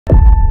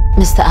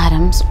Mr.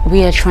 Adams,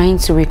 we are trying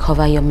to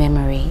recover your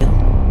memory.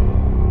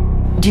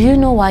 Do you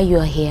know why you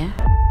are here?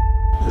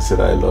 I said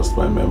I lost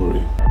my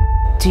memory.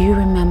 Do you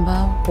remember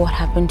what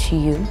happened to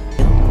you?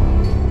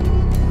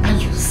 Are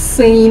you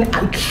saying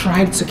I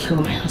tried to kill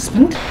my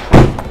husband?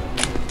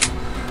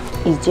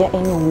 Is there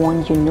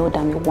anyone you know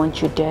that will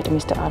want you dead,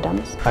 Mr.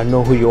 Adams? I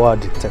know who you are,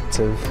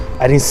 detective.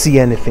 I didn't see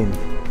anything.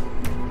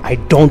 I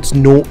don't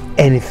know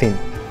anything.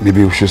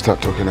 Maybe we should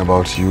start talking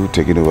about you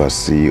taking over as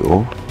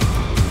CEO.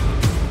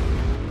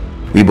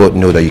 We both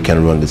know that you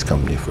can run this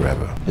company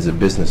forever. It's a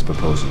business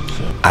proposal,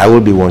 so I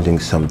will be wanting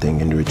something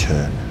in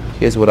return.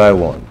 Here's what I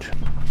want.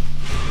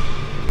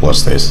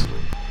 What's this?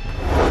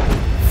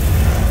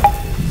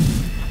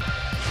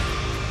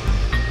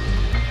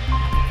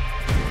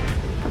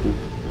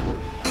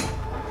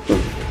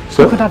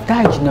 You could have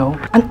died, you know,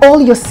 and all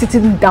you're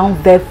sitting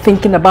down there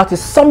thinking about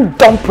is some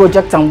dumb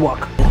project and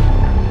work.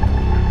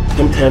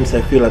 Sometimes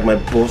I feel like my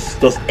boss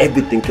does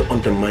everything to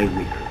undermine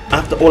me.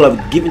 After all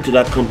I've given to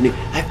that company,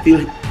 I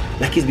feel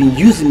like he's been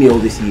using me all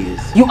these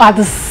years. You are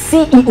the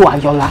CEO,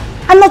 Ayola,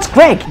 and not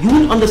Greg. You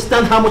won't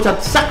understand how much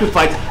I've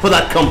sacrificed for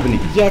that company.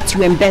 Yet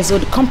you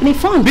embezzled company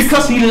funds.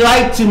 Because he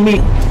lied to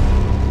me.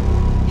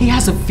 He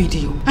has a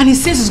video, and he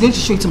says he's going to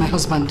show it to my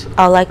husband.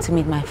 I'd like to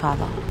meet my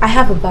father. I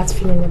have a bad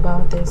feeling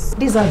about this.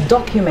 These are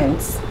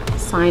documents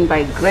signed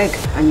by Greg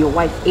and your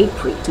wife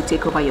April to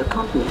take over your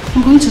company.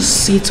 I'm going to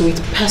see to it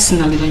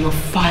personally that you're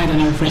fired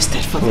and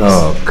arrested for this.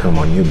 Oh, come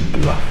on, you're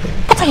bluffing.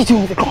 What are you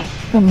doing with the gun?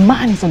 The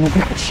man is on a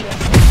wheelchair.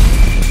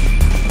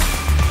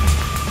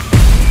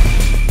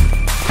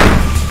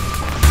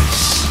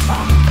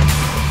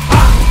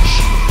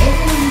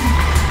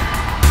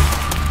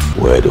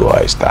 Where do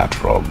I start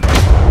from?